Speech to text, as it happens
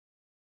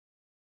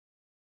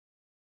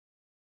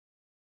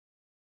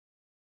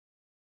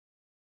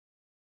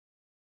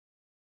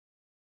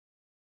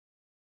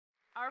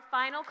Our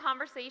final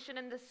conversation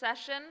in this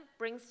session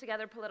brings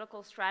together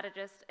political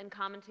strategist and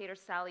commentator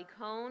Sally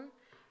Kohn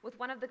with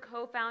one of the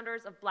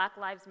co-founders of Black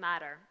Lives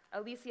Matter,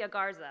 Alicia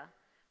Garza,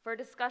 for a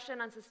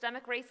discussion on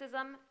systemic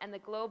racism and the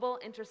global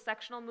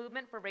intersectional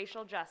movement for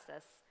racial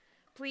justice.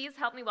 Please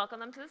help me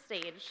welcome them to the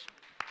stage.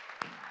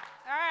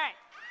 All right.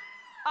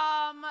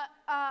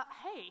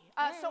 Hey.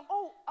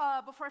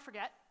 Before I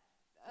forget,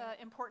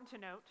 important to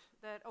note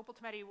that Opal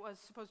Tometi was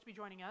supposed to be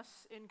joining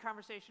us in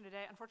conversation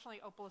today.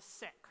 Unfortunately, Opal is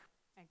sick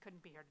and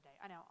couldn't be here today.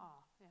 I know, aw.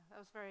 Yeah, that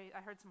was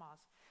I heard some ahs.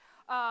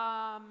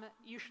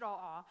 You should all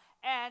awe.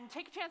 And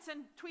take a chance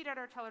and tweet at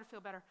her, tell her to feel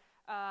better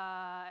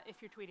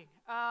if you're tweeting.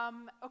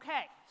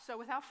 Okay, so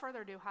without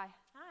further ado, hi.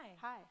 Hi.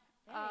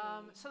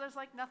 Hi. So there's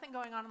like nothing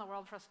going on in the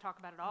world for us to talk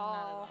about at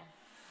all.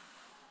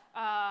 Not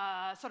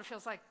at all. Sort of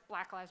feels like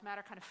Black Lives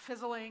Matter kind of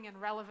fizzling in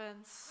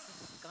relevance.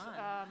 It's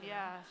gone.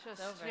 It's just,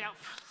 it's over.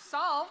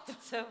 Solved.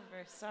 It's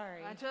over,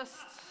 sorry.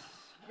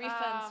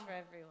 Refunds for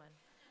everyone.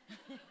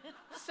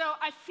 So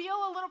I feel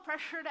a little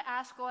pressure to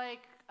ask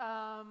like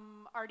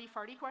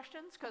arty-farty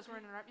questions because we're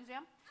in an art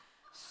museum.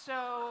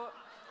 So,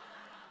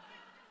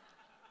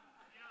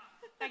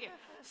 thank you.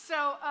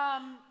 So,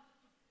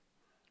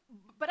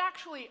 but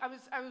actually,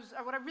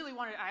 what I really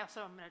wanted, I'm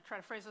going to try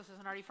to phrase this as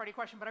an arty-farty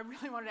question, but I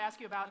really wanted to ask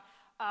you about,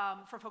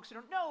 for folks who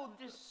don't know,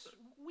 this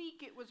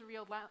week it was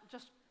revealed,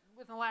 just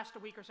within the last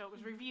week or so, it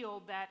was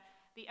revealed that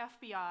the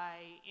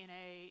FBI, in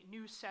a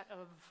new set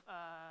of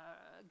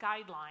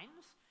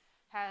guidelines,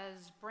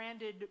 has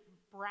branded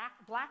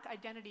black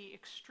identity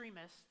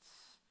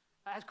extremists,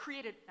 has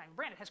created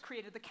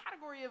the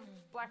category of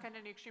black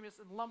identity extremists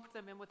and lumped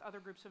them in with other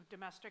groups of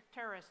domestic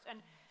terrorists.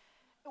 And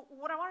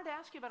what I wanted to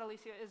ask you about,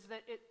 Alicia, is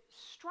that it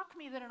struck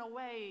me that in a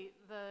way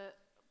the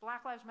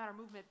Black Lives Matter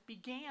movement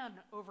began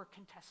over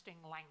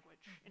contesting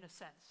language, in a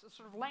sense.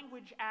 Sort of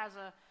language as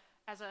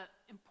a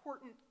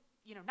important,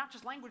 not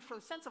just language for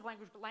the sense of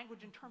language, but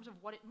language in terms of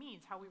what it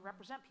means, how we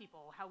represent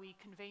people, how we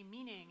convey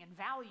meaning and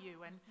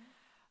value, and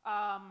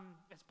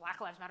it's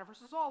Black Lives Matter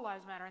versus All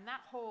Lives Matter, and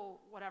that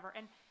whole whatever.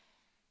 And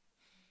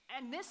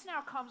this now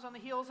comes on the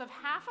heels of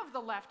half of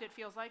the left, it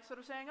feels like, sort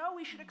of saying, oh,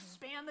 we should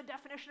expand the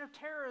definition of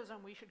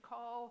terrorism. We should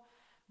call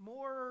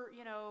more,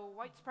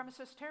 white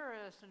supremacist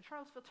terrorists and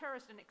Charlottesville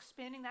terrorists, and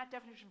expanding that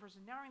definition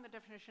versus narrowing the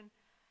definition.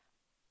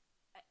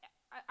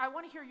 I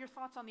want to hear your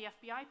thoughts on the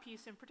FBI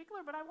piece in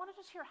particular, but I want to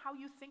just hear how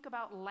you think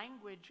about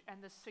language and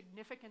the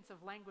significance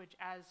of language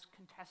as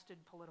contested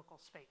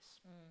political space.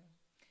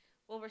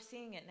 Well, we're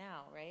seeing it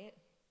now, right?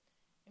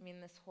 I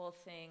mean, this whole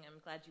thing, I'm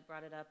glad you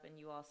brought it up, and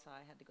you all saw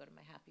I had to go to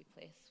my happy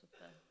place with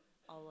the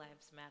All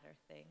Lives Matter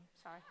thing.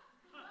 Sorry.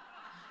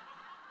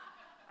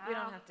 We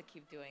don't have to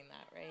keep doing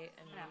that, right?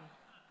 I mean, no.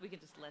 We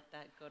could just let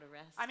that go to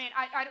rest. I mean,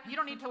 you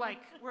don't need to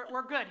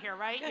we're good here,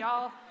 right? Good.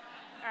 Y'all,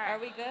 all right. Are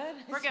we good?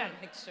 We're good.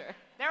 Make sure.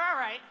 They're all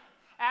right.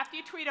 After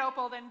you tweet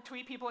Opal, then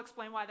tweet people,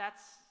 explain why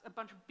that's a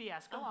bunch of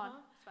BS. Go on.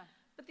 It's fine.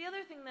 But the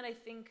other thing that I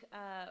think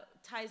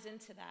ties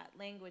into that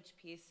language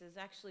piece is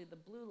actually the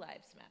Blue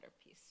Lives Matter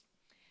piece.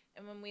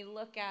 And when we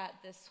look at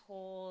this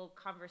whole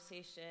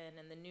conversation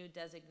and the new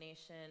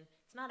designation,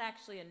 it's not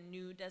actually a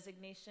new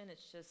designation,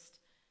 it's just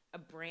a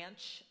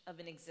branch of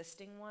an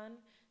existing one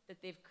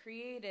that they've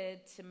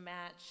created to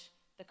match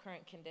the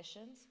current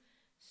conditions.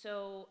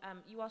 So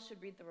you all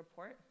should read the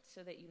report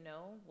so that you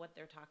know what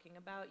they're talking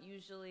about.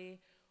 Usually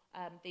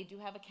they do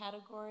have a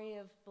category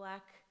of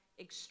black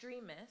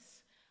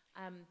extremists.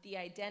 The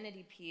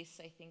identity piece,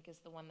 I think, is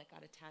the one that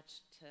got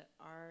attached to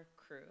our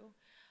crew.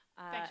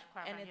 Thanks for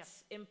clarifying. And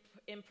it's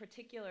in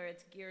particular,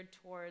 it's geared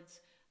towards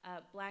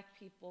black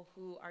people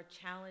who are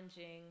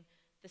challenging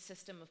the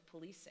system of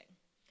policing.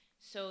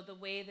 So the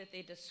way that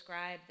they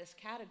describe this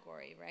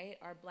category, right,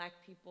 are black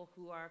people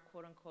who are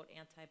quote unquote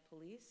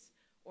anti-police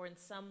or in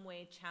some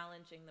way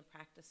challenging the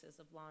practices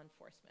of law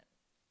enforcement.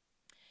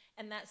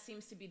 And that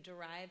seems to be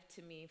derived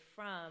to me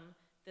from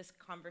this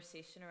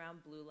conversation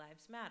around Blue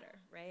Lives Matter,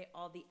 right?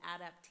 All the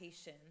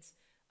adaptations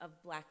of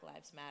Black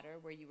Lives Matter,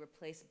 where you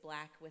replace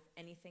black with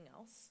anything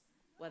else,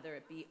 whether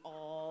it be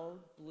all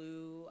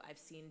blue. I've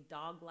seen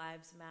Dog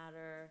Lives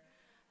Matter.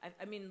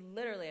 I mean,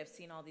 literally, I've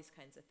seen all these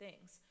kinds of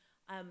things.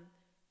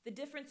 The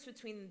difference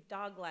between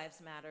Dog Lives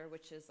Matter,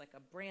 which is like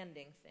a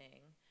branding thing,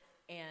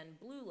 and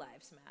Blue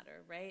Lives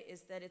Matter, right,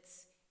 is that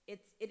it's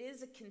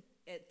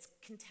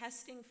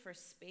contesting for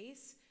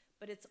space,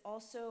 but it's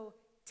also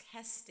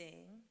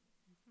testing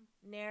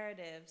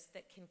narratives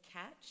that can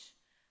catch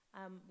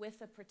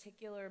with a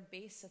particular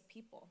base of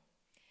people.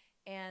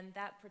 And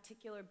that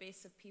particular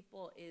base of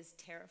people is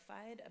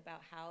terrified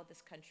about how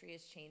this country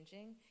is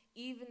changing,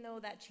 even though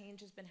that change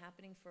has been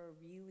happening for a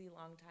really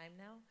long time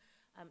now.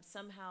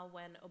 Somehow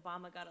when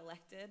Obama got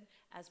elected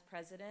as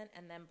president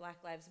and then Black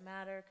Lives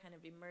Matter kind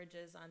of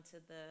emerges onto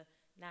the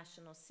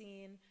national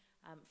scene,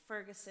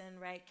 Ferguson,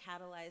 right,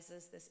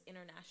 catalyzes this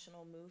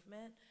international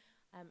movement.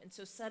 And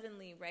so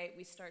suddenly, right,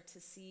 we start to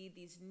see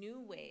these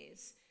new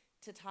ways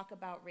to talk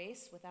about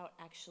race without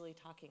actually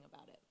talking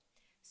about it.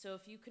 So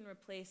if you can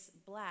replace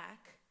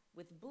black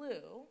with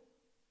blue,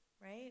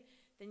 right,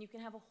 then you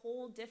can have a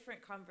whole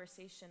different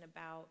conversation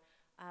about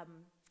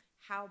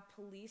how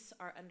police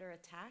are under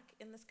attack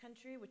in this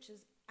country, which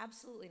is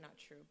absolutely not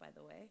true, by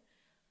the way.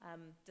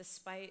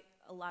 Despite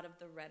a lot of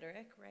the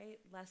rhetoric, right?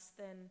 Less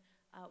than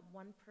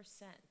 1%,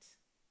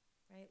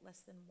 right?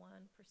 Less than 1%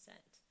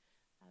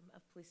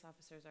 of police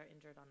officers are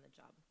injured on the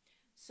job.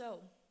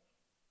 So,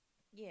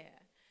 yeah.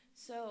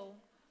 So,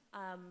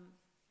 I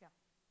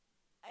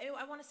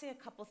want to say a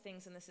couple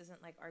things, and this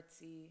isn't like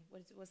artsy,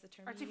 what was the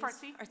term you used?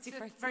 Artsy-fartsy?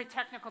 Artsy-fartsy. It's a very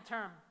technical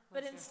term.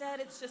 But instead,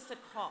 it's just a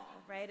call,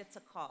 right? It's a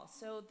call.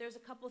 So there's a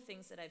couple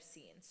things that I've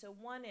seen. So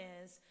one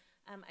is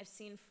I've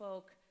seen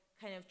folk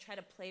kind of try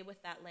to play with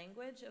that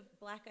language of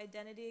Black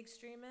identity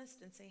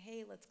extremist and say,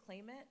 hey, let's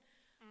claim it.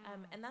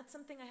 And that's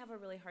something I have a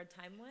really hard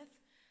time with.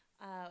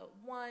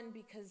 One,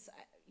 because,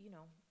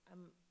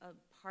 I'm a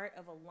part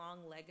of a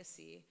long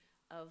legacy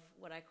of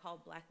what I call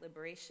Black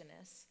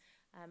liberationists.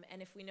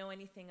 And if we know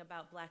anything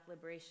about Black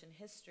liberation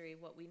history,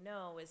 what we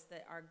know is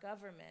that our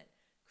government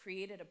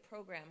created a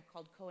program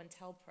called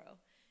COINTELPRO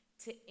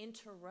to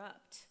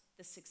interrupt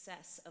the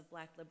success of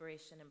Black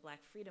liberation and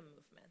Black freedom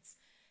movements.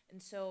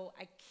 And so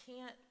I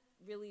can't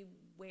really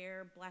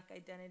wear Black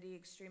identity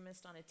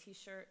extremist on a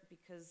t-shirt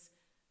because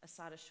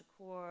Assata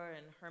Shakur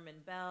and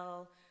Herman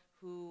Bell,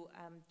 who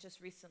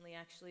just recently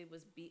actually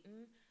was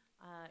beaten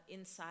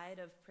inside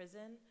of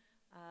prison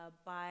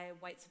by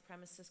white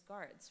supremacist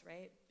guards,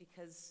 right?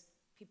 Because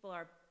people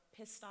are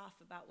pissed off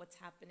about what's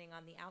happening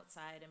on the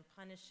outside and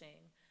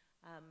punishing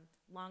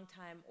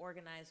longtime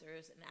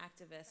organizers and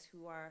activists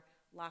who are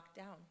locked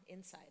down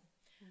inside.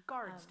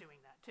 Guards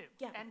doing that too.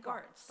 Yeah, and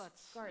guards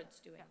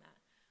doing that.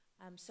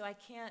 So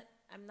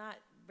I'm not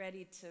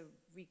ready to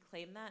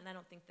reclaim that, and I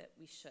don't think that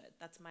we should.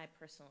 That's my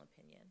personal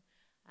opinion.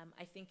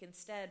 I think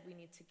instead we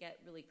need to get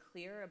really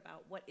clear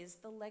about what is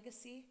the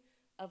legacy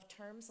of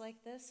terms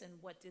like this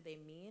and what do they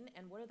mean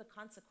and what are the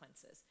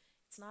consequences.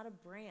 It's not a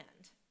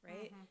brand,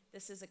 right?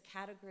 This is a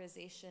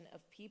categorization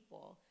of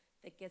people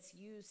that gets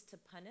used to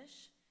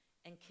punish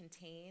and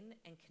contain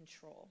and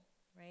control,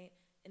 right?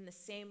 In the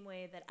same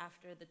way that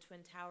after the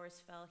Twin Towers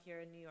fell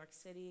here in New York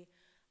City,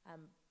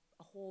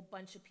 a whole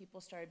bunch of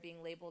people started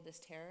being labeled as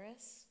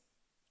terrorists,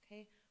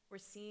 okay? We're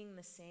seeing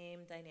the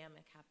same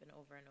dynamic happen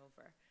over and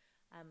over.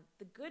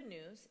 The good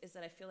news is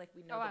that I feel like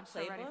we know the I'm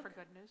playbook. so ready for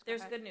good news.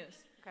 There's good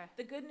news. Okay.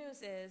 The good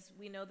news is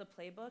we know the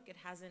playbook. It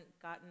hasn't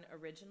gotten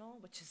original,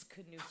 which is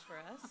good news for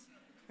us,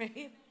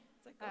 right?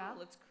 It's like,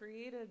 let's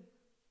create a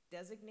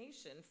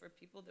designation for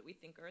people that we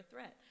think are a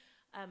threat.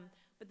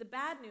 But the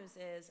bad news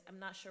is I'm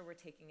not sure we're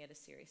taking it as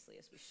seriously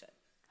as we should.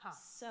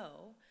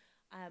 So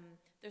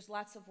there's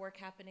lots of work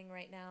happening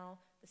right now.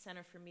 The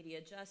Center for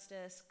Media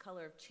Justice,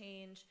 Color of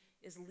Change,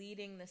 is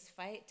leading this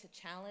fight to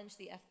challenge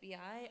the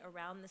FBI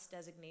around this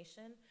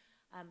designation,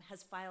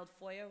 has filed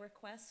FOIA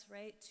requests,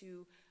 right,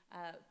 to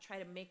try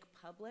to make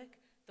public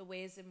the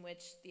ways in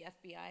which the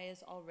FBI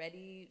is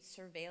already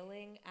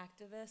surveilling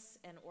activists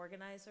and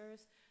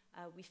organizers.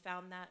 We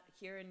found that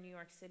here in New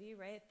York City,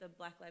 right? The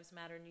Black Lives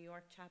Matter New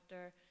York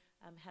chapter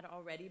had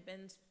already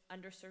been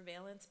under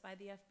surveillance by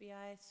the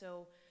FBI.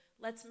 So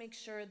let's make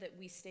sure that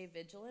we stay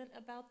vigilant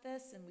about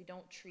this and we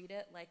don't treat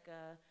it like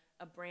a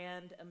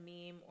brand, a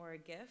meme, or a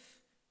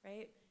GIF,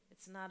 right?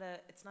 It's not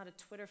a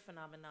Twitter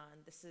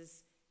phenomenon. This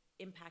is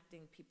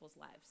impacting people's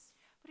lives.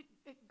 But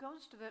it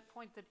goes to that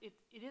point that it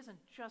isn't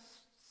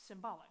just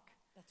symbolic.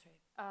 That's right.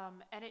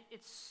 And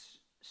it's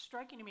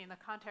striking to me in the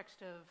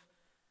context of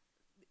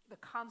the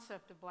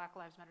concept of Black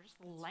Lives Matter, just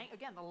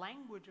again, the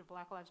language of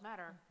Black Lives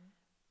Matter,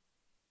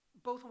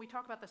 both when we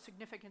talk about the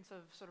significance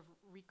of sort of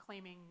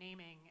reclaiming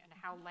naming and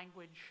how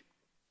language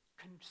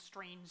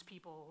constrains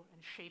people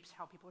and shapes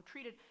how people are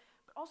treated,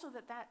 but also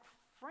that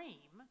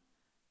frame,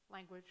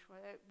 language,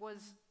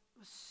 was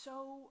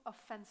so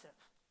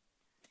offensive.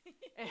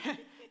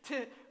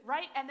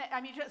 Right? And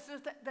just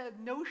the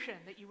notion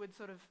that you would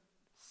sort of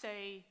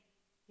say,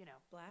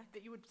 Black?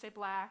 That you would say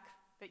black,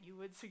 that you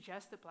would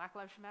suggest that Black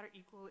lives should matter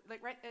equally,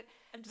 like, right?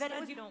 I'm just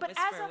glad you don't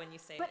whisper when you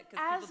say it,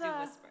 because people do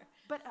whisper.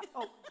 But,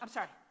 I'm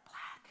sorry,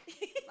 black,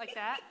 like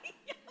that?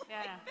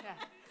 Yeah,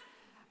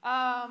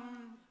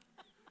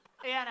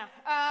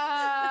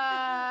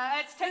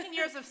 it's 10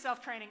 years of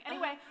self-training.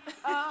 Anyway,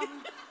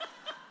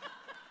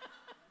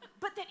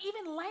 but that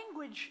even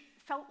language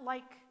felt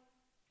like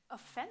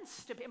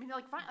offense to be. I mean,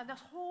 like this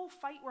whole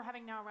fight we're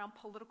having now around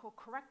political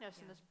correctness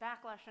and this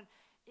backlash, and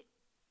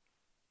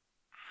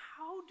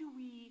how do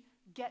we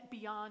get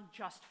beyond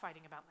just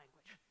fighting about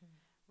language,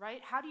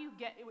 right? How do you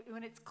get,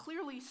 when it's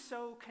clearly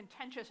so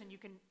contentious and you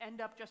can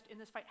end up just in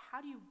this fight, how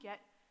do you get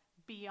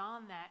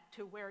beyond that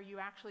to where you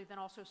actually then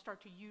also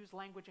start to use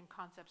language and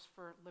concepts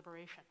for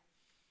liberation?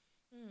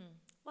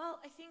 Well,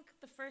 I think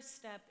the first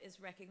step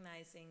is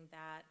recognizing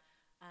that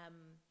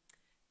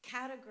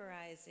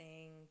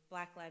categorizing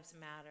Black Lives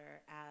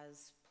Matter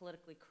as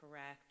politically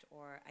correct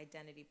or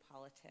identity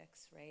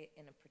politics, right,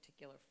 in a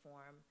particular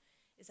form,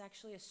 is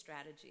actually a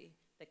strategy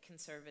that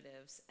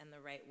conservatives and the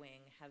right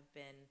wing have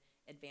been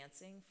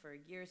advancing for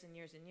years and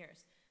years and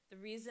years. The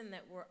reason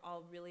that we're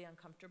all really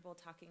uncomfortable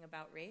talking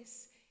about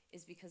race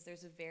is because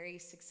there's a very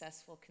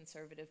successful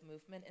conservative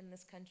movement in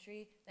this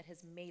country that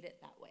has made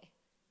it that way,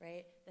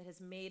 right? That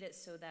has made it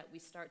so that we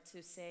start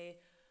to say,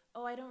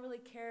 oh, I don't really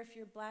care if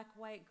you're black,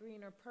 white,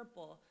 green, or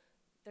purple.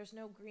 There's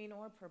no green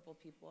or purple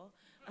people,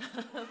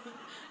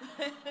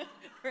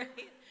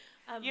 right?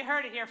 You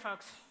heard it here,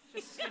 folks.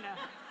 Just, you know.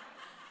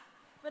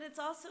 But it's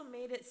also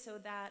made it so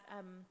that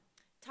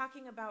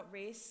talking about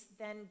race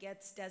then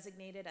gets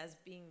designated as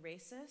being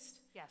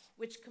racist, Yes.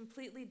 which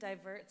completely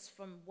diverts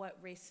from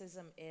what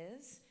racism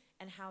is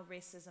and how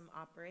racism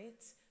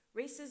operates.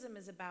 Racism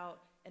is about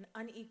an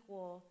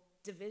unequal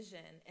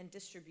division and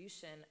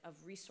distribution of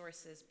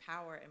resources,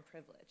 power, and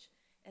privilege.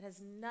 It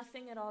has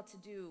nothing at all to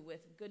do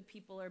with good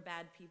people or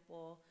bad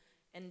people,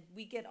 and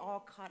we get all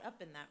caught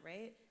up in that,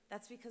 right?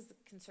 That's because the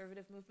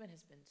conservative movement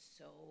has been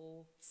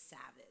so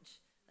savage,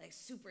 like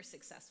super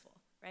successful,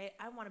 right?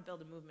 I want to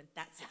build a movement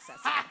that's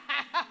successful.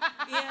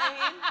 You know what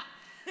I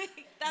mean?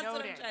 That's Noted.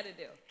 what I'm trying to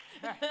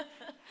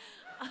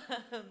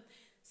do.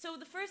 So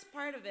the first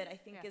part of it, I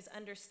think, is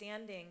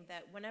understanding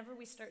that whenever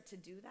we start to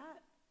do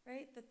that,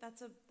 right,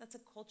 that's a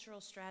cultural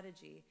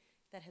strategy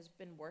that has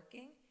been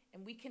working,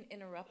 and we can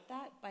interrupt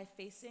that by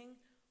facing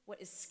what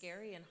is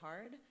scary and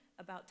hard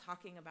about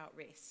talking about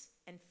race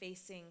and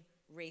facing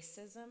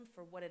racism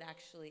for what it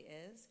actually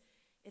is.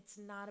 It's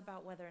not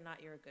about whether or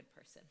not you're a good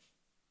person.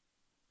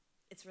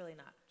 It's really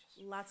not.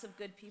 Lots of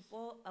good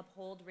people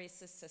uphold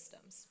racist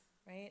systems,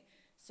 right?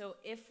 So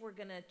if we're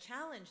gonna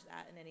challenge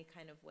that in any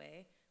kind of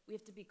way, we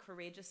have to be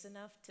courageous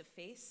enough to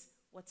face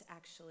what's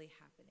actually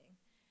happening.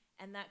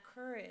 And that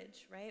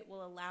courage, right,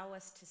 will allow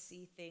us to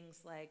see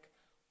things like,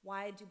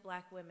 why do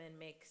black women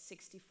make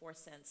 64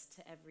 cents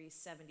to every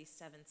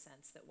 77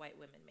 cents that white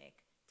women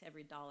make, to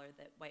every dollar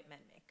that white men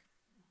make,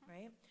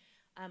 right?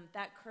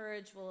 That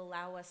courage will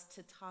allow us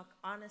to talk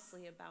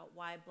honestly about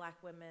why black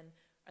women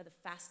are the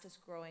fastest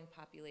growing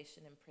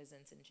population in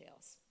prisons and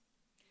jails.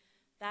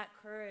 That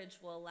courage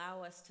will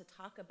allow us to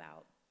talk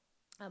about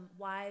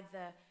why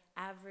the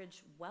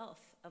average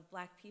wealth of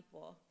black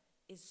people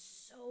is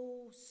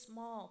so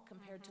small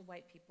compared to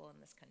white people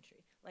in this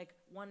country. Like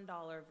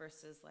 $1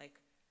 versus like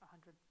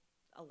 100.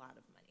 A lot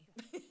of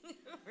money,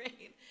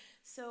 right?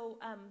 So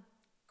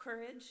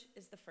courage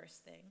is the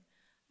first thing.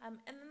 And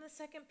then the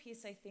second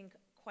piece, I think,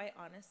 quite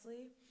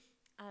honestly,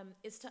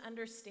 is to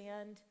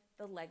understand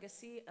the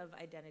legacy of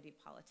identity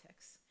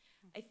politics.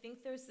 I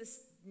think there's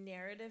this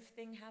narrative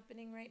thing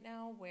happening right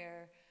now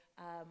where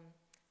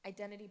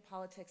identity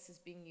politics is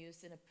being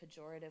used in a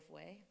pejorative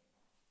way,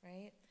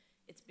 right?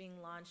 It's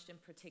being launched in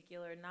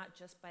particular, not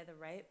just by the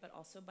right, but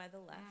also by the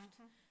left.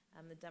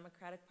 The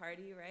Democratic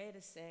Party, right,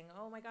 is saying,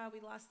 oh my God, we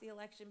lost the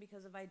election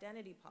because of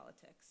identity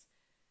politics.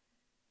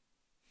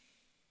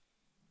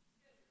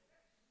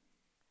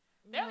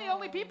 They're the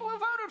only people who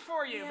voted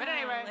for you. Yeah, But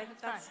anyway,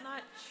 like, that's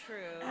not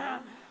true.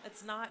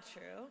 That's not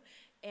true.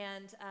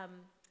 And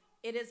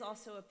it is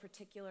also a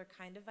particular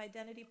kind of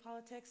identity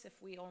politics if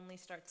we only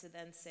start to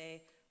then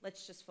say,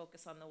 let's just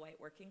focus on the white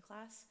working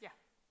class. Yeah.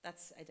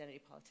 That's identity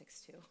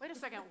politics too. Wait a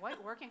second.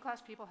 White working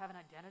class people have an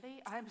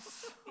identity? I'm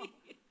so...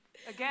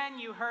 Again,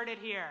 you heard it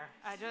here.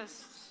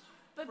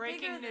 But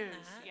breaking bigger than news.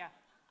 that, Yeah.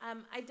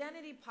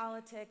 Identity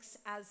politics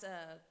as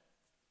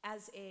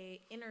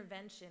a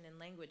intervention in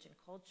language and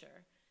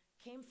culture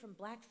came from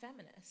black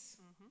feminists.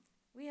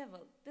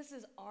 This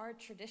is our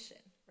tradition,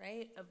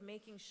 right, of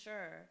making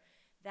sure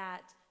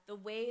that the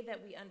way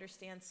that we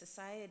understand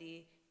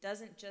society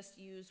doesn't just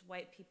use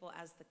white people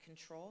as the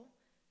control.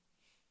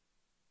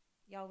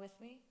 Y'all with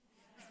me?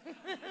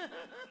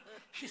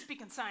 She's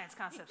speaking science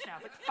concepts now,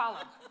 but follow.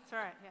 It's all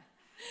right, yeah.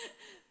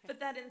 But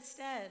that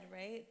instead,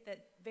 right,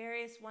 that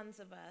various ones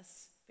of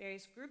us,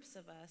 various groups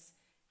of us,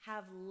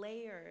 have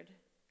layered,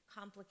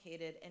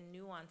 complicated, and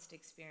nuanced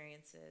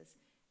experiences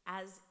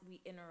as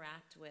we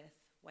interact with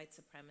white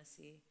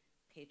supremacy,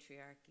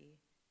 patriarchy,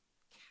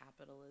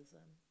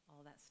 capitalism,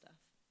 all that stuff,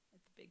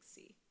 like the big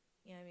C.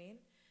 You know what I mean?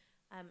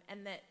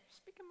 And that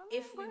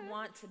if we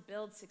want to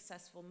build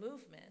successful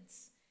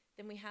movements,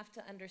 then we have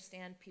to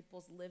understand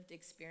people's lived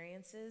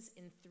experiences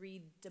in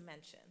 3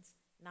 dimensions,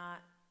 not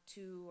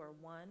 2 or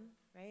 1,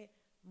 right?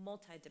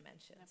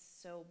 Multi-dimensions. Yep.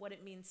 So what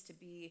it means to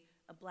be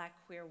a black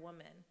queer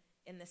woman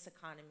in this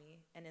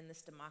economy and in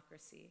this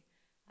democracy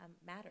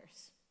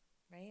matters,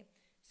 right?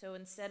 So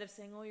instead of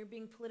saying, oh, you're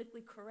being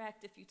politically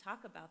correct if you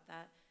talk about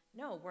that,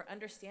 no, we're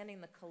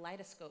understanding the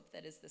kaleidoscope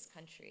that is this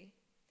country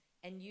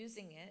and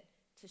using it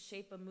to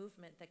shape a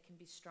movement that can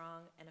be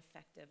strong and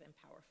effective and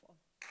powerful.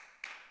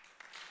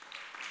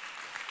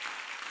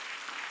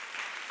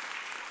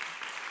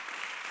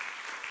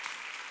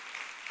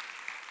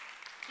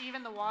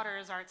 Even the water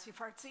is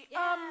artsy-fartsy. Yes!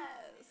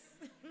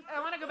 I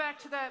want to go back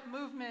to that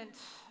movement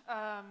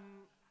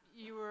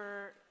you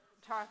were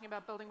talking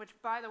about building, which,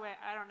 by the way,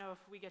 I don't know if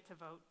we get to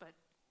vote, but,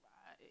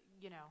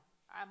 you know,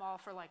 I'm all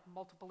for, like,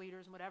 multiple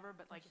leaders and whatever,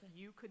 but, like, if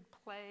you could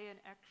play an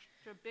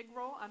extra big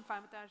role, I'm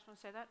fine with that. I just want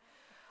to say that.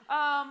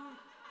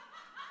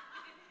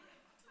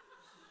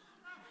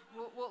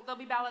 There'll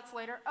be ballots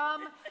later.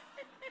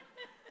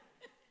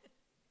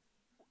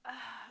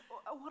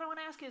 What I want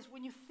to ask is,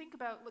 when you think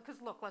about,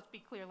 because look, let's be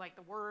clear, like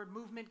the word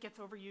movement gets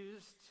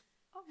overused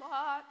a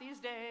lot these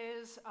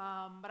days,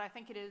 but I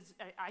think it is,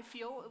 I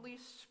feel at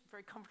least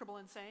very comfortable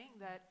in saying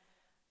that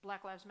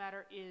Black Lives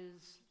Matter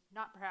is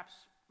not perhaps,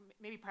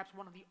 maybe perhaps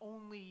one of the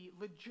only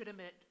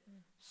legitimate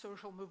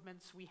social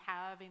movements we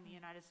have in the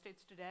United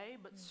States today,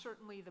 but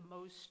certainly the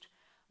most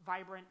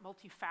vibrant,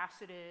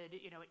 multifaceted.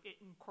 It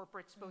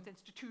incorporates both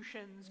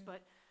institutions,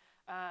 but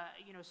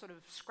sort of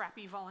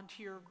scrappy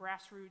volunteer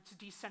grassroots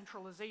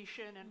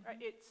decentralization, and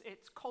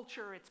it's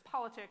culture, it's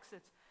politics,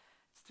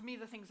 it's to me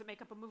the things that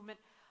make up a movement.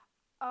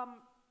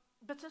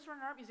 But since we're in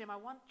an art museum, I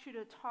want you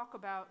to talk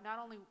about not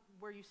only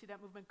where you see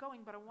that movement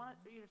going, but I want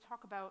you to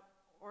talk about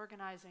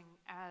organizing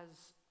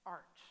as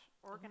art,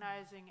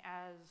 organizing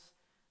as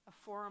a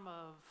form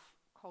of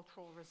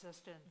cultural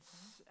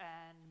resistance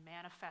and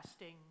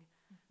manifesting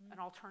an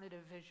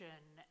alternative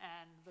vision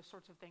and the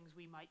sorts of things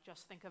we might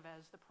just think of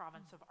as the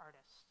province of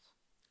artists.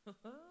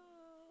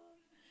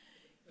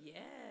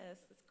 Yes,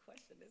 this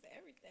question is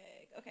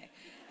everything. Okay,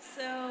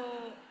 so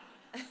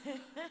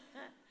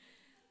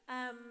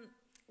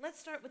let's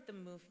start with the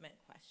movement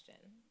question,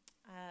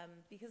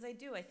 because I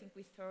think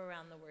we throw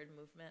around the word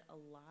movement a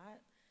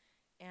lot,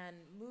 and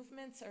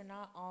movements are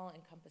not all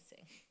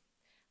encompassing.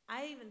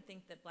 I even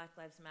think that Black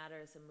Lives Matter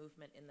is a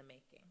movement in the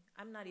making.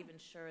 I'm not even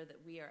sure that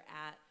we are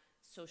at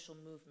social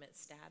movement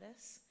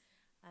status.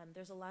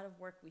 There's a lot of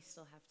work we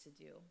still have to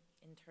do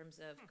in terms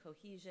of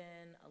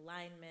cohesion,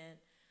 alignment,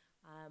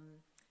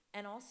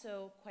 and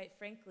also, quite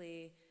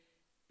frankly,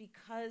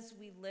 because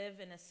we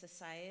live in a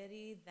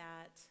society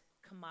that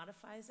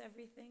commodifies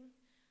everything.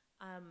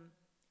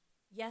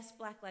 Yes,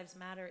 Black Lives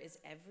Matter is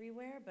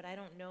everywhere, but I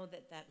don't know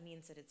that that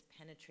means that it's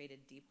penetrated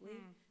deeply.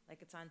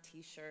 Like it's on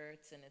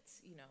T-shirts and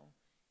it's, you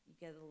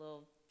get a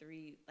little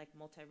 3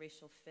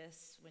 multiracial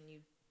fists when you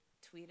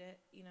tweet it,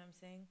 you know what I'm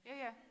saying?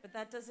 Yeah. But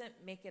that doesn't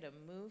make it a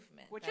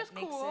movement. Which that is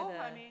makes cool, it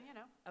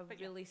a but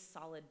really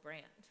solid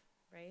brand,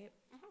 right?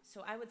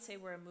 So I would say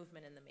we're a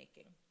movement in the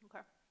making.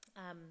 Okay.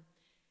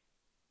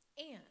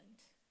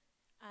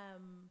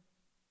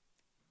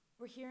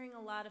 We're hearing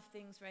a lot of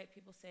things, right?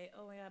 People say,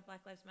 oh my God,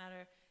 Black Lives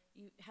Matter.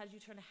 How did you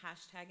turn a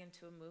hashtag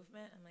into a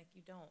movement? I'm like,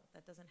 you don't.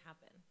 That doesn't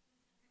happen.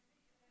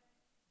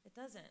 It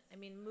doesn't. I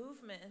mean,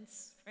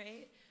 movements,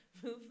 right?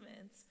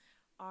 Movements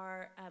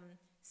are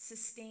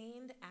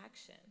sustained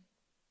action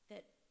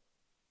that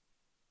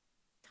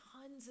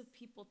tons of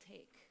people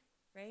take,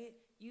 right?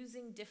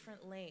 Using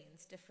different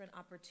lanes, different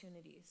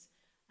opportunities,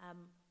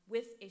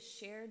 with a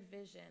shared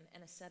vision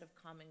and a set of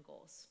common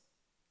goals.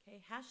 Okay,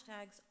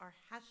 hashtags are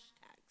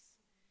hashtags.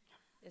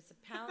 There's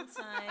a pound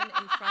sign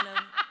in front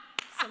of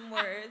some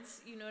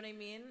words, you know what I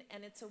mean?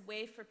 And it's a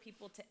way for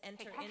people to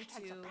enter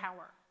into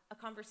a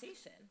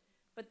conversation,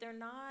 but they're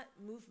not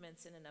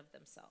movements in and of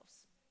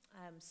themselves.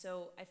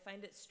 So I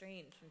find it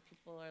strange when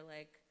people are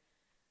like,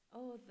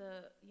 oh,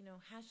 the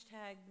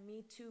hashtag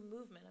Me Too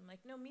movement. I'm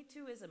like, no, Me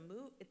Too is a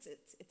it's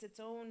its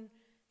own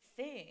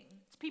thing.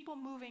 It's people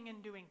moving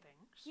and doing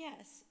things.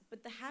 Yes,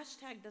 but the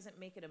hashtag doesn't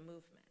make it a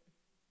movement.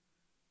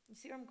 You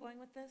see where I'm going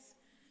with this?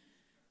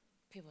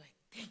 People are like,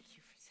 thank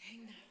you for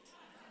saying that.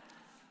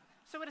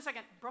 So wait a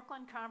second,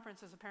 Brooklyn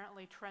Conference is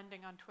apparently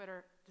trending on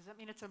Twitter. Does that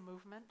mean it's a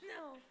movement?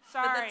 No.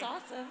 Sorry. But that's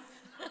awesome.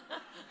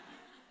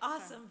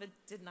 Awesome, but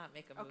did not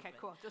make a movement. Okay,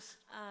 cool. Just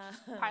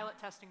pilot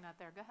testing that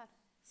there. Go ahead.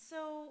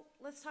 So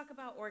let's talk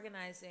about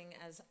organizing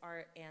as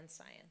art and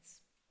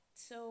science.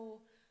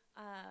 So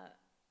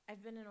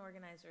I've been an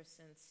organizer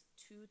since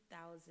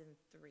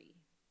 2003.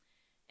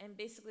 And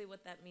basically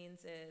what that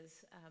means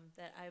is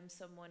that I'm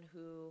someone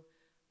who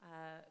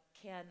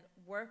can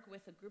work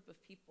with a group of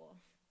people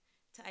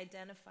to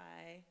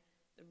identify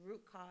the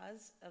root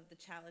cause of the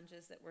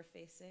challenges that we're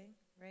facing,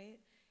 right?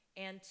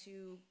 And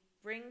to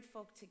bring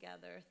folk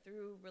together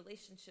through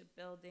relationship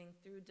building,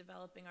 through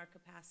developing our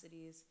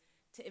capacities,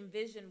 to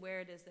envision where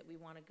it is that we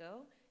want to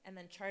go, and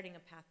then charting a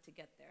path to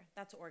get there.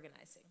 That's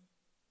organizing,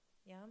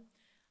 yeah?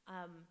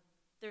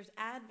 There's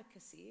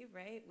advocacy,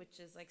 right, which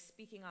is like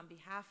speaking on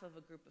behalf of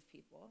a group of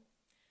people.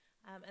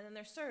 And then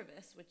there's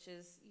service, which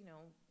is,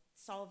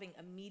 solving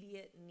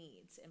immediate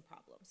needs and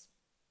problems.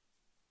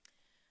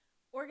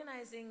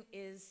 Organizing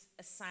is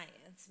a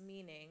science,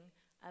 meaning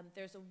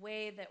there's a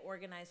way that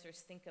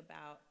organizers think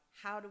about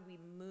how do we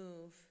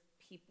move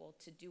people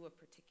to do a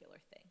particular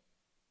thing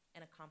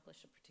and accomplish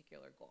a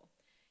particular goal.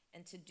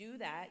 And to do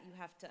that, you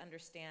have to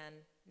understand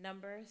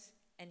numbers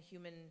and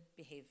human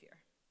behavior,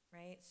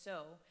 right?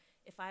 So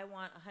if I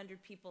want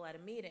 100 people at a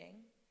meeting,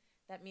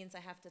 that means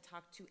I have to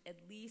talk to at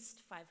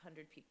least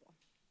 500 people.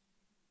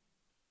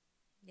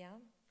 Yeah?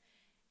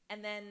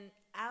 And then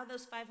out of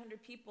those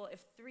 500 people, if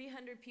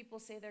 300 people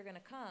say they're going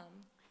to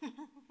come,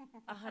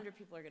 100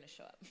 people are going to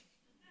show up.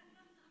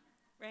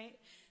 Right?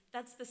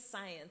 That's the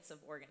science of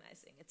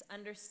organizing. It's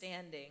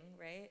understanding,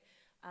 right,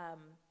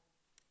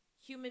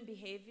 human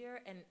behavior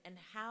and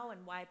how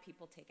and why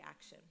people take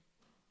action.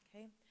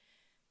 Okay?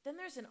 Then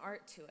there's an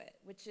art to it,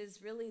 which is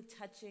really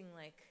touching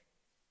like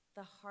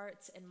the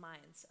hearts and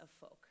minds of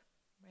folk,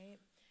 right?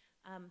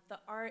 The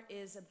art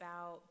is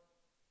about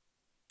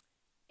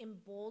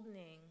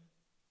emboldening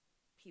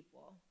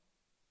people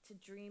to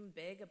dream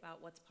big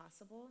about what's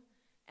possible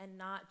and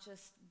not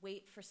just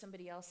wait for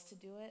somebody else to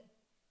do it.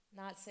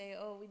 Not say,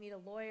 oh, we need a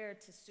lawyer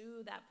to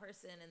sue that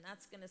person and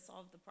that's going to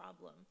solve the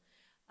problem.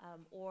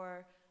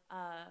 Or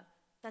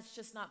that's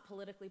just not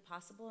politically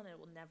possible and it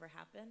will never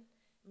happen.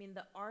 I mean,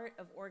 the art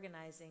of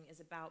organizing is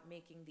about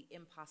making the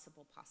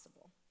impossible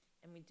possible.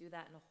 And we do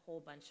that in a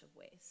whole bunch of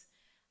ways.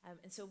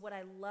 And so what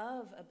I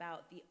love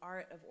about the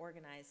art of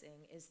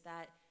organizing is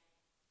that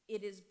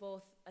it is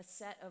both a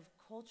set of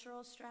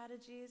cultural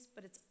strategies,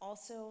 but it's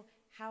also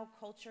how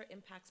culture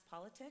impacts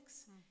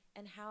politics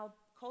and how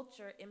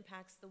culture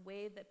impacts the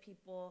way that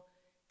people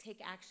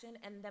take action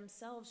and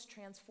themselves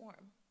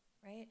transform,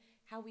 right?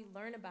 How we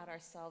learn about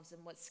ourselves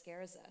and what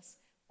scares us.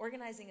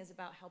 Organizing is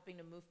about helping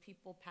to move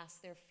people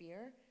past their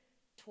fear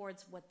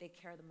towards what they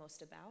care the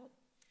most about.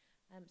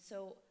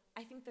 So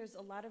I think there's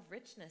a lot of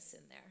richness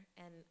in there,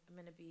 and I'm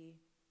going to be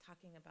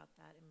talking about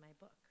that in my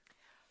book.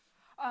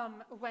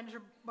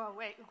 Well,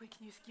 wait,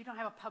 you don't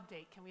have a pub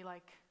date. Can we,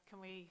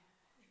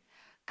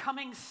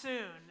 coming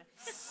soon,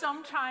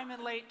 sometime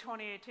in late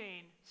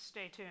 2018,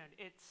 stay tuned.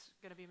 It's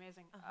going to be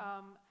amazing.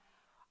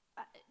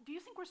 Do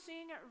you think we're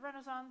seeing a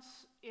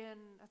renaissance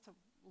in, that's a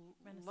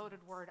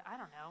loaded word, I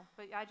don't know,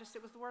 but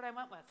it was the word I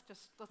went with.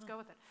 Just let's go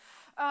with it.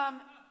 Are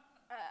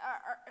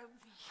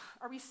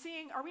we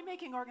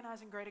making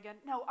organizing great again?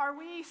 No, are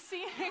we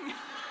seeing...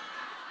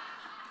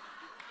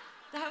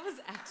 That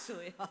was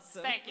actually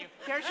awesome. Thank you.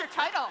 There's your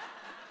title.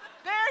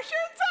 There's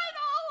your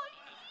title.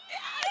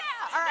 Yes!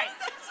 Yeah. All right.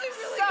 That's actually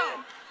really good.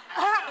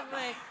 I'm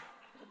like,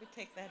 let me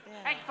take that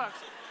down. Thank you,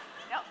 folks.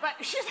 No, but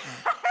she's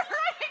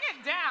writing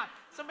it down.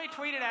 Somebody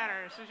tweet it at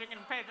her so she can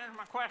pay attention to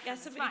my question. Yeah,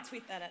 somebody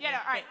tweet that at me. Yeah,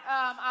 no, all right.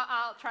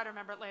 I'll try to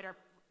remember it later.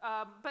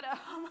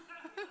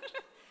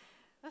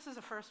 This is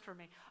a first for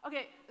me.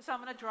 Okay, so I'm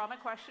going to draw my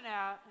question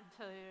out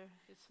until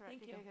it's right.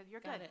 Thank you.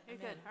 You're Got good. it. You're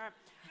I'm good.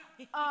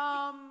 in.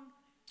 All right.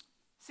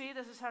 See,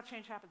 this is how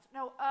change happens.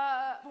 No, what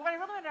I really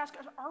wanted to ask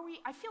is,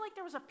 I feel like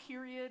there was a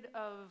period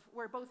of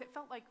where both it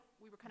felt like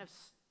we were kind of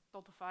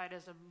stultified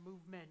as a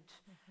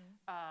movement,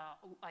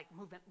 like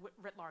movement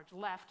writ large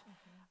left,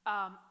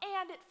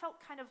 and it felt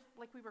kind of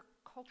like we were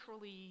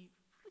culturally,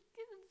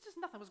 just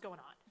nothing was going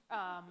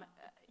on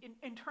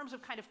in terms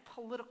of kind of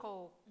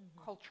political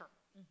culture,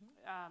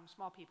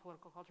 small p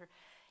political culture.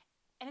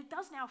 And it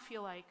does now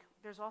feel like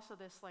there's also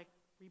this like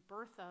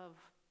rebirth of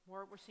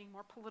we're seeing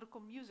more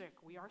political music.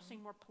 We are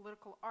seeing more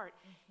political art.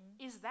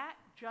 Is that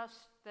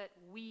just that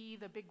we,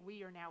 the big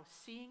we, are now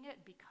seeing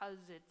it because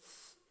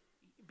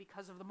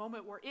of the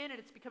moment we're in and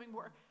it's becoming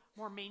more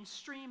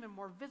mainstream and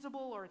more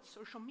visible, or it's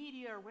social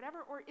media or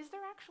whatever? Or is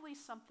there actually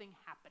something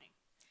happening?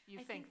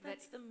 I think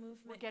that's the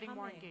movement we're getting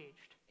coming. more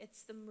engaged.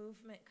 It's the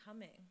movement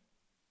coming.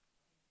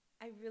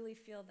 I really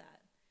feel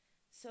that.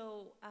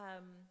 So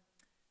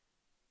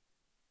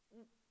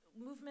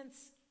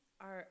movements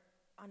are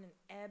on an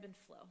ebb and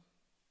flow.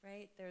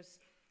 Right? There's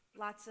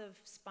lots of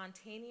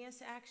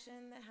spontaneous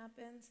action that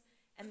happens,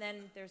 and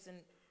then there's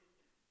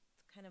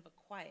kind of a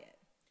quiet.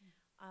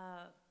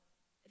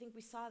 I think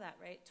we saw that,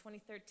 right?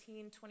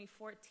 2013,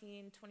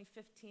 2014,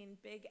 2015,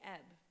 big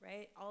ebb,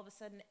 right? All of a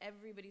sudden,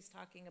 everybody's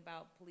talking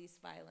about police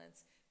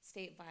violence,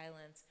 state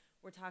violence.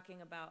 We're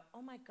talking about,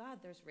 oh my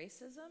God, there's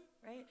racism,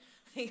 right?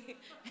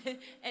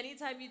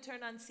 Anytime you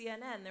turn on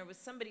CNN, there was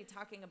somebody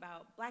talking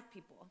about black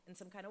people in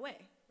some kind of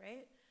way,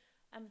 right?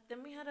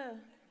 Then we had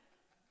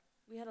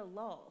a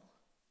lull,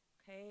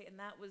 okay? And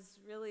that was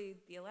really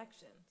the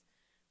elections,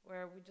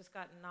 where we just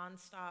got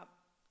nonstop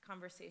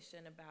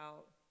conversation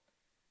about...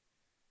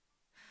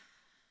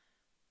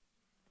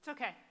 It's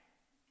okay.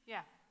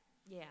 Yeah.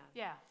 Yeah.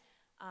 Yeah.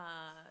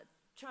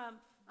 Trump,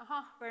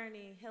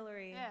 Bernie,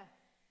 Hillary. Yeah.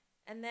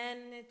 And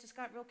then it just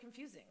got real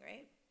confusing,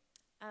 right?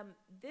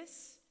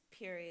 This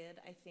period,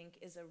 I think,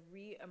 is a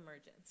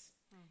re-emergence.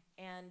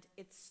 And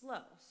it's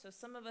slow. So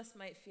some of us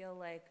might feel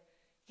like,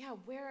 yeah,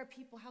 where are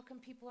people? How come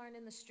people aren't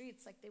in the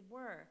streets like they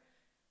were?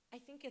 I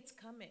think it's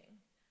coming.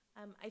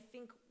 I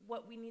think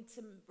what we need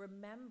to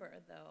remember,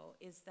 though,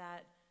 is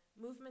that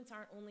movements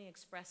aren't only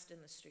expressed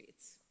in the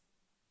streets.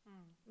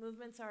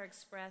 Movements are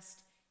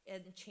expressed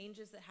in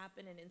changes that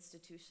happen in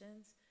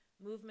institutions.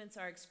 Movements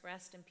are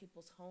expressed in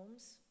people's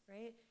homes,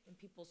 right? In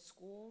people's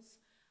schools.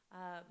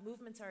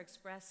 Movements are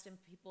expressed in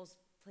people's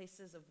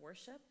places of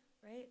worship,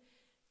 right?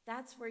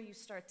 That's where you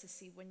start to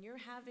see, when you're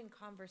having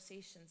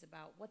conversations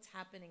about what's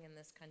happening in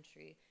this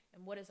country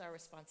and what is our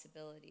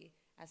responsibility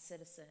as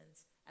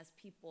citizens, as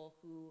people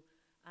who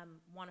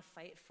want to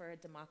fight for a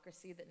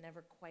democracy that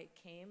never quite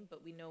came,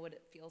 but we know what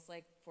it feels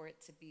like for it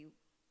to be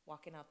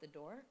walking out the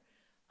door.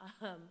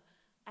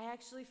 I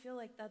actually feel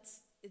like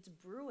it's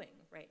brewing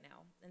right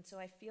now, and so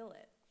I feel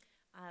it.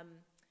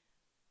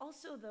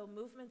 Also, though,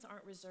 movements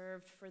aren't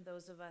reserved for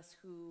those of us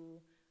who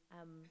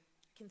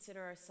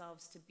consider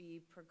ourselves to be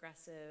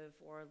progressive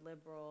or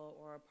liberal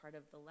or a part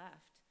of the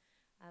left.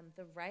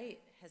 The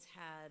right has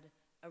had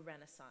a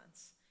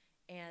renaissance,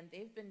 and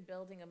they've been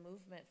building a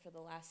movement for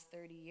the last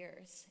 30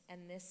 years,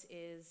 and this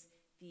is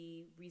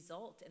the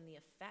result and the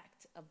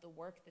effect of the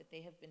work that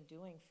they have been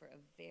doing for a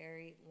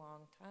very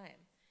long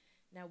time.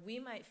 Now, we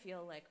might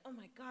feel like, oh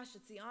my gosh,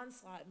 it's the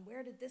onslaught, and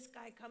where did this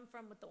guy come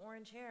from with the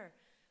orange hair?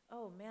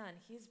 Oh man,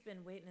 he's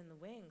been waiting in the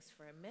wings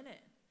for a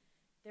minute.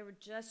 They were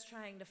just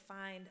trying to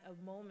find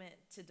a moment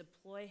to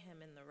deploy him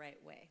in the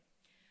right way.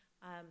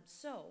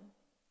 So,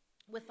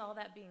 with all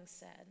that being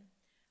said,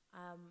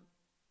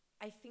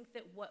 I think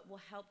that what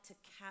will help to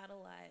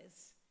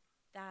catalyze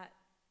that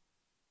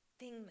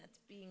thing that's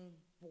being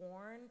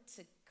born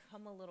to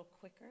come a little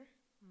quicker,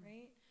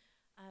 right,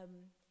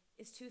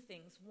 is two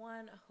things.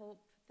 One, a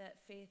hope that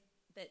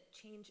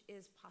change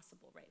is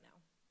possible right now.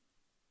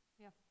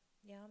 Yeah.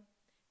 Yeah?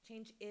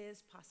 Change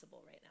is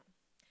possible right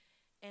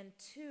now. And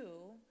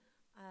two,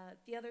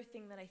 the other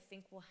thing that I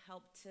think will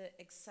help to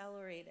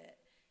accelerate it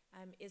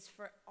is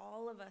for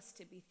all of us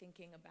to be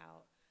thinking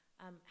about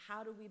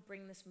how do we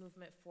bring this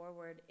movement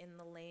forward in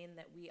the lane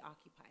that we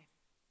occupy,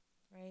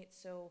 right?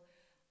 So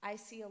I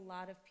see a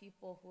lot of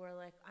people who are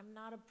like, I'm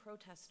not a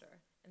protester,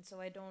 and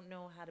so I don't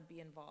know how to be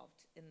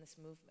involved in this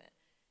movement.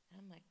 And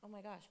I'm like, oh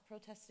my gosh,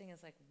 protesting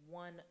is like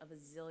one of a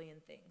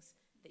zillion things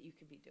that you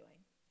could be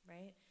doing,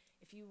 right?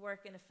 If you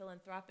work in a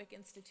philanthropic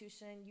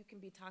institution, you can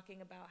be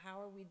talking about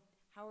how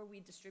are we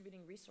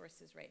distributing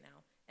resources right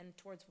now, and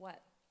towards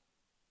what,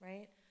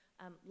 right?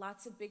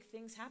 Lots of big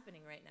things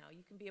happening right now.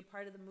 You can be a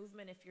part of the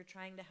movement if you're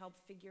trying to help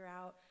figure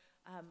out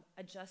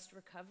a just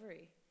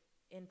recovery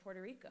in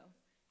Puerto Rico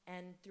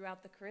and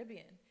throughout the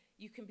Caribbean.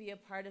 You can be a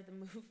part of the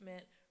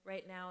movement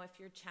right now if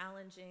you're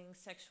challenging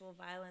sexual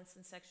violence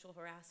and sexual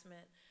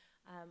harassment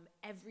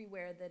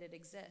everywhere that it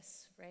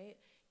exists, right?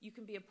 You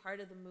can be a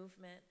part of the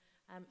movement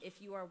if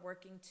you are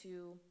working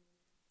to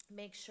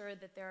make sure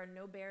that there are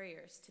no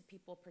barriers to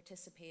people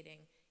participating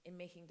in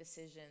making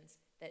decisions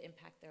that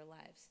impact their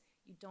lives.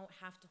 You don't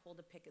have to hold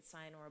a picket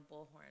sign or a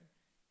bullhorn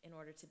in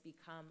order to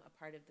become a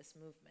part of this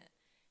movement.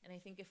 And I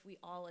think if we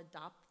all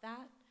adopt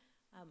that,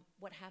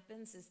 what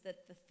happens is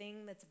that the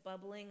thing that's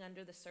bubbling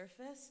under the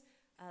surface,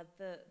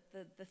 the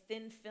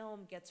thin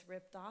film gets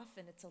ripped off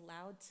and it's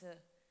allowed to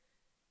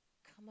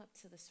come up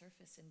to the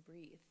surface and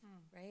breathe,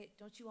 right?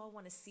 Don't you all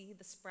want to see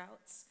the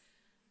sprouts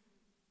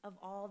of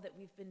all that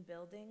we've been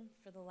building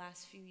for the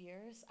last few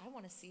years? I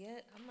want to see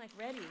it. I'm like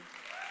ready.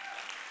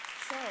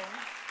 So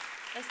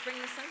let's bring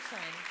the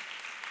sunshine.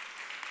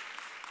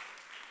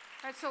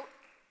 All right, so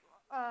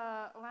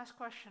last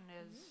question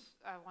is,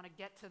 I want to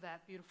get to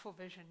that beautiful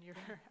vision.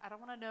 I don't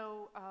want to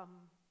know.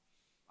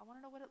 I want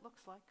to know what it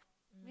looks like.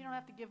 You don't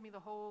have to give me the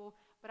whole,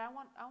 but I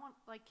want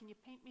like, can you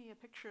paint me a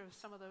picture of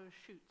some of those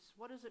shoots?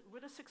 What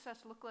does success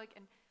look like,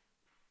 and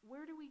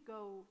where do we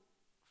go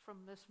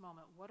from this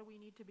moment? What do we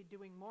need to be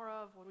doing more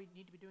of? What do we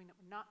need to be doing that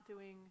we're not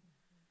doing?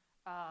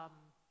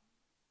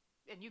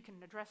 And you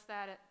can address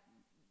that at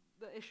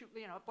the issue,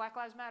 Black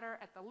Lives Matter,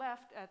 at the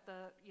left, at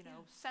the,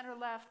 center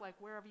left, like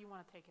wherever you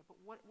want to take it. But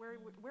where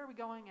are we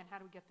going, and how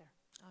do we get there?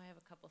 Oh, I have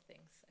a couple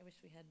things. I wish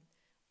we had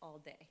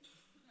all day.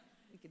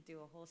 We could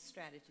do a whole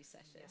strategy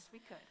session. Yes, we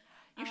could.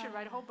 You should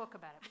write a whole book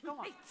about it. Go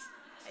on.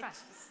 Right.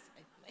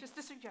 Just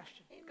a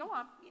suggestion. Go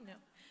on.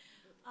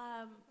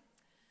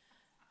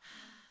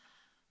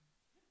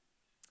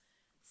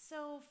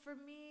 So for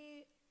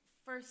me,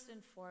 first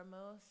and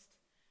foremost,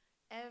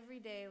 every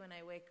day when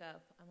I wake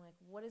up, I'm like,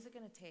 what is it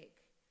going to take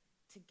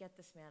to get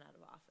this man out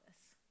of office?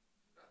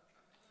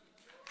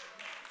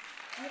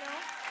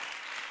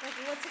 Like,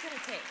 what's it going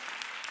to take?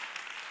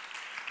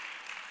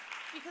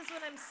 Because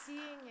what I'm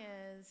seeing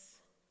is,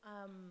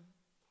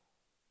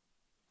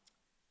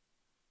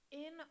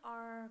 in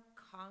our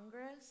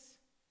Congress,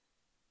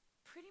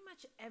 pretty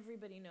much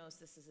everybody knows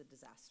this is a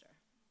disaster.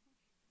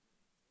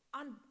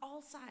 On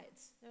all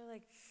sides. They're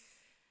like,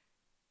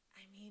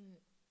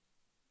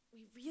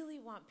 we really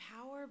want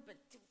power, but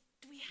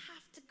do we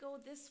have to go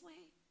this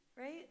way,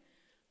 right?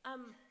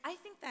 I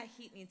think that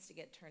heat needs to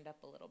get turned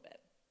up a little bit.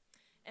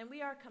 And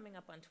we are coming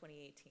up on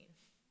 2018.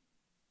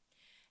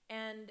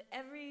 And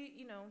every,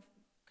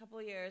 couple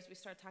of years, we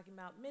start talking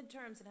about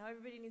midterms and how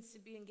everybody needs to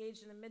be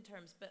engaged in the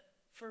midterms. But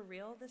for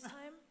real this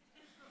time?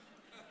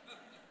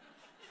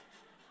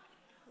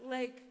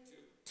 Like,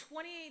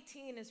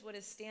 2018 is what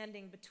is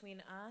standing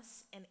between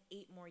us and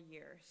 8 more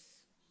years.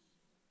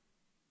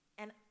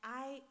 And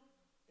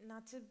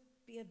not to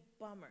be a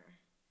bummer,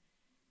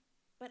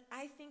 but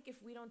I think if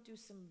we don't do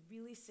some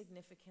really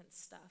significant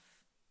stuff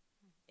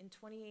in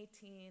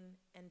 2018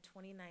 and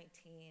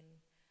 2019,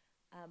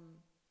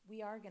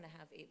 we are going to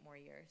have 8 more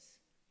years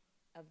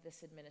of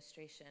this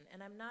administration.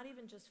 And I'm not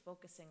even just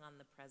focusing on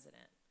the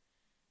president.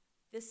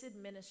 This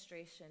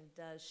administration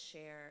does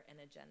share an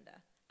agenda.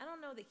 I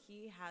don't know that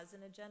he has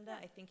an agenda.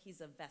 I think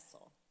he's a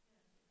vessel,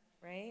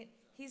 right?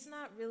 He's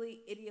not really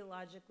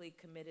ideologically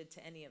committed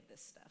to any of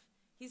this stuff.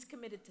 He's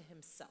committed to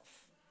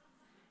himself,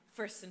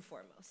 first and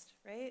foremost,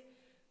 right?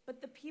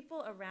 But the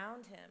people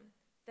around him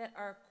that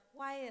are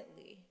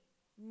quietly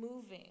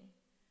moving,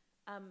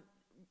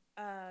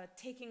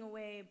 taking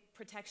away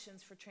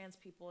protections for trans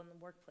people in the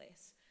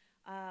workplace,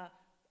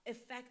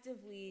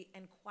 effectively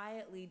and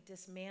quietly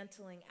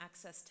dismantling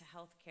access to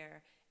health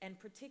care, and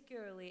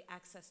particularly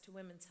access to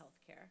women's health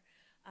care.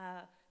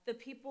 The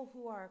people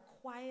who are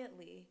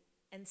quietly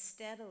and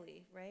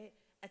steadily, right,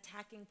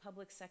 attacking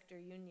public sector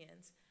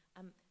unions.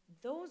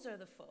 Those are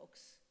the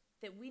folks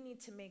that we need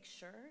to make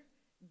sure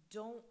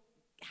don't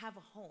have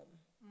a home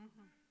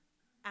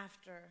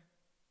after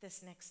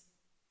this next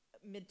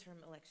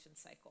midterm election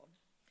cycle.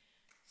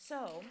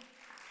 So,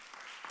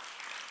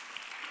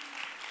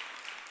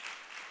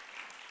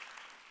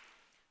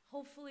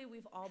 hopefully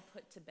we've all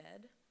put to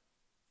bed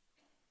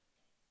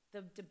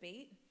the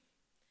debate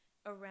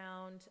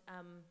around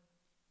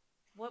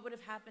what would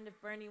have happened if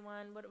Bernie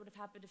won, what would have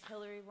happened if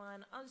Hillary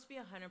won. I'll just be 100%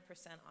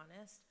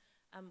 honest.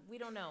 We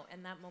don't know,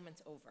 and that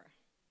moment's over,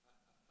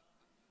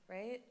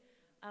 right?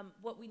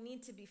 What we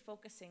need to be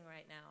focusing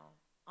right now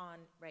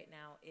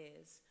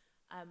is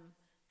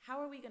how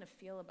are we going to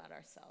feel about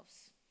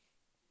ourselves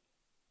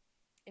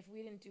if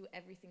we didn't do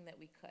everything that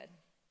we could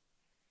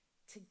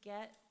to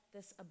get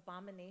this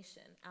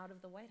abomination out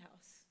of the White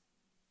House?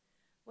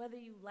 Whether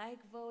you like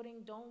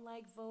voting, don't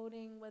like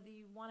voting, whether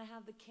you want to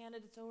have the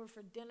candidates over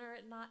for dinner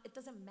or not, it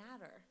doesn't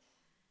matter.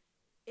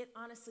 It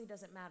honestly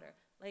doesn't matter.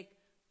 Like,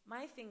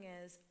 my thing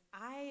is,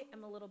 I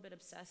am a little bit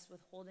obsessed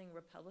with holding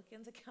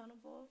Republicans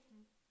accountable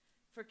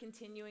for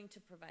continuing to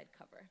provide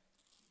cover.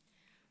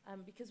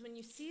 Because when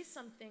you see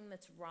something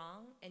that's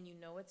wrong and you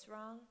know it's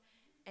wrong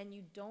and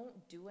you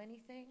don't do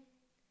anything,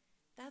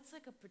 that's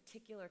like a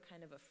particular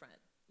kind of affront,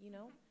 you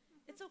know?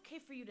 It's okay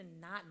for you to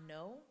not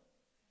know,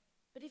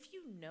 but if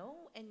you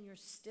know and you're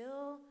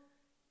still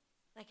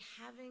like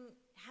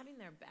having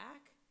their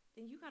back,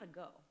 then you gotta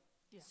go.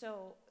 Yeah.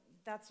 So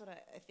that's what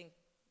I think,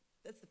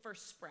 that's the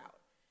first sprout.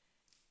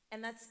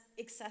 And that's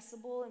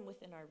accessible and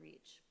within our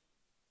reach.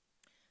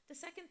 The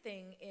second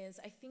thing is,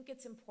 I think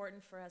it's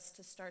important for us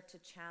to start to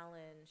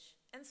challenge,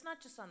 and it's not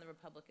just on the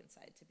Republican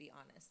side, to be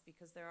honest,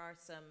 because there are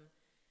some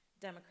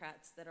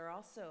Democrats that are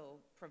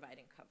also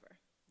providing cover,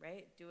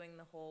 right? Doing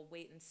the whole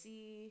wait and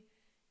see,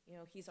 you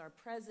know, he's our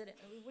president.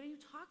 I mean, what are you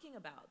talking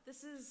about?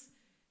 This is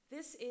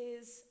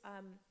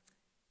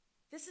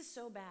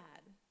so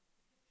bad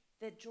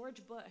that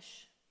George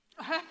Bush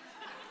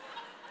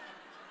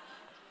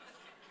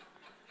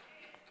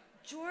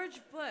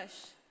George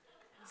Bush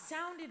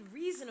sounded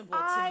reasonable to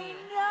me. I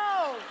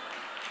know.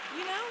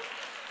 You know?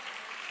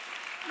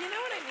 You know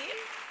what I mean?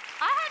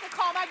 I had to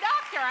call my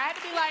doctor. I had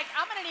to be like,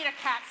 I'm going to need a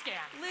CAT scan.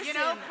 Listen, you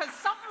know, because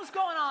something's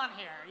going on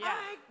here. Yeah.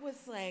 I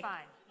was like...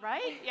 Fine,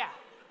 right? Yeah.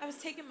 I was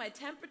taking my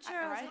temperature.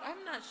 I was like,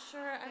 I'm not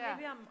sure. Yeah.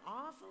 Maybe I'm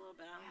off a little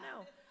bit. I don't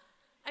know.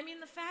 I mean,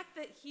 the fact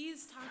that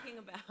he's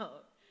talking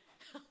about...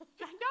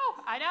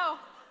 I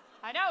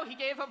know. He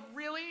gave a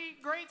really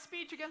great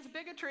speech against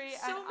bigotry.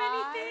 So many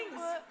things.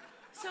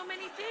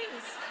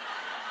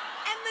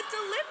 And the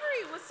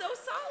delivery was so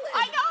solid.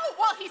 I know.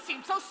 Well, he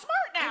seems so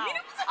smart now. I mean,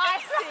 it was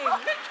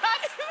amazing.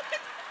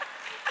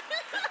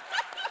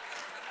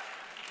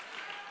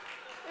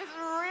 It's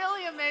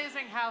really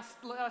amazing how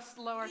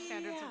slow our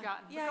standards have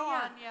gotten. Yeah, Go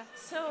on. Yeah.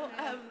 So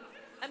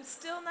I'm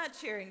still not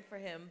cheering for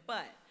him,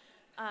 but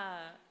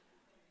I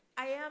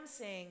am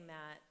saying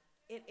that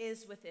it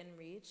is within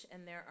reach,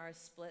 and there are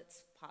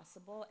splits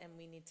possible, and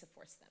we need to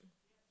force them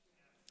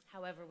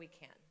however we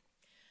can.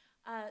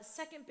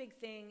 Second big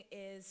thing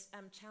is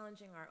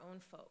challenging our own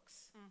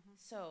folks.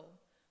 So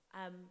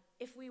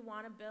if we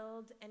want to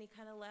build any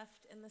kind of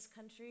left in this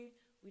country,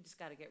 we just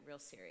got to get real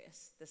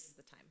serious. This is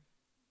the time.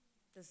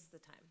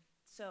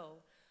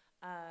 So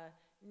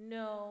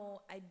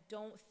no, I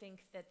don't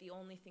think that the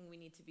only thing we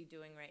need to be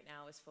doing right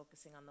now is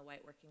focusing on the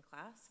white working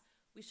class.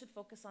 We should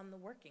focus on the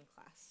working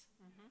class.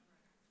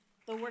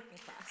 The working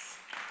class,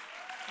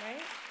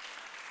 right?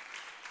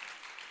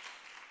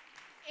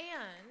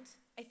 And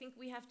I think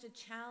we have to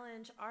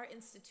challenge our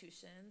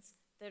institutions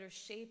that are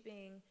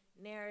shaping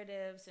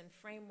narratives and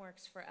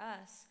frameworks for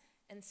us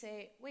and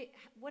say, wait,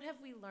 what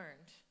have we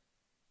learned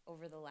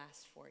over the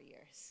last 4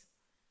 years?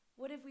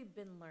 What have we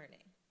been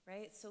learning,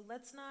 right? So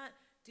let's not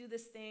do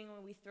this thing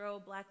where we throw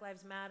Black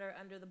Lives Matter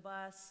under the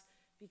bus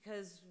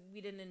because we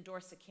didn't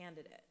endorse a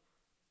candidate.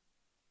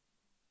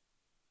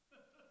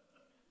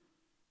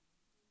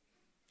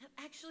 That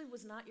actually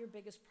was not your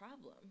biggest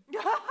problem.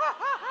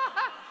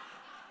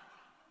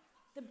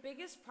 The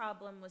biggest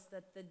problem was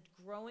that the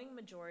growing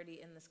majority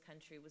in this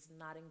country was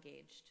not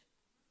engaged,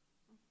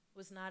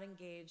 was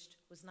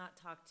not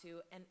talked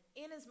to, and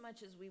in as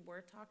much as we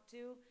were talked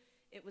to,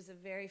 it was a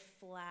very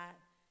flat,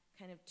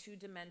 kind of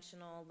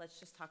two-dimensional,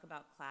 let's just talk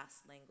about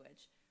class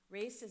language.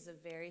 Race is a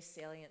very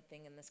salient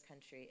thing in this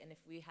country, and if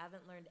we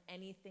haven't learned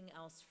anything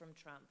else from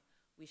Trump,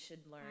 we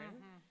should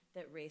learn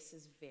that race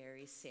is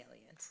very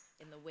salient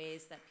in the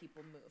ways that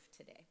people move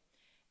today.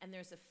 And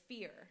there's a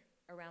fear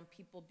around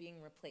people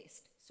being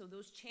replaced. So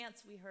those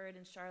chants we heard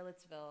in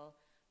Charlottesville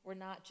were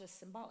not just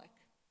symbolic,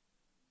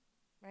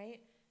 right?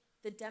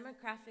 The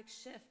demographic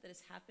shift that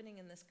is happening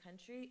in this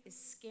country is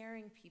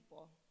scaring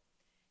people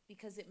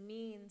because it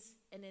means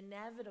an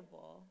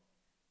inevitable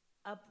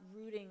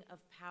uprooting of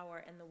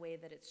power and the way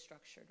that it's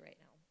structured right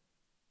now.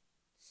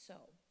 So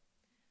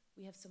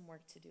we have some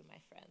work to do, my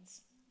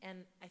friends.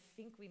 And I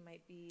think we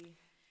might be...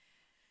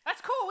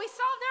 That's cool. We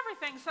solved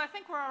everything, so I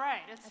think we're all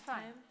right. It's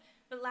fine. Time.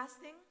 But last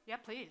thing. Yeah,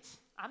 please.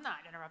 I'm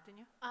not interrupting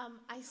you.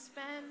 I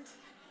spend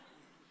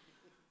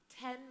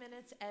 10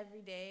 minutes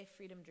every day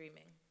freedom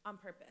dreaming on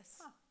purpose.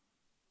 Huh.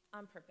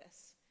 On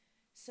purpose.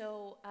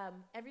 So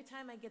every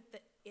time I get the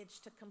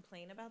itch to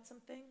complain about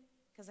something,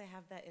 because I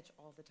have that itch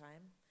all the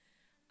time,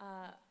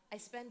 I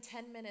spend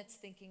 10 minutes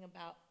thinking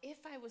about if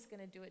I was going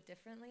to do it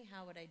differently,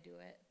 how would I do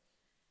it?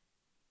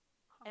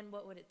 And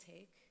what would it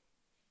take?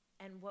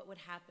 And what would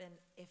happen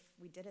if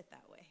we did it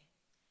that way?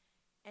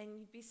 And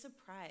you'd be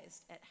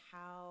surprised at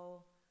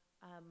how,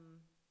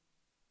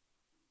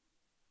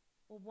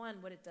 well,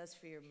 one, what it does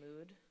for your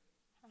mood,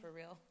 for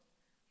real,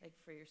 like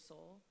for your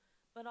soul,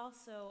 but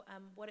also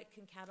what it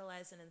can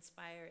catalyze and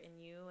inspire in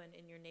you and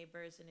in your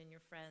neighbors and in your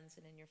friends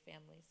and in your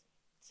families.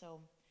 So,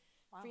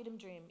 wow. Freedom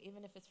dream,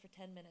 even if it's for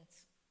 10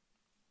 minutes.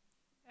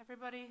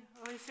 Everybody,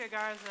 Alicia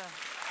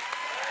Garza.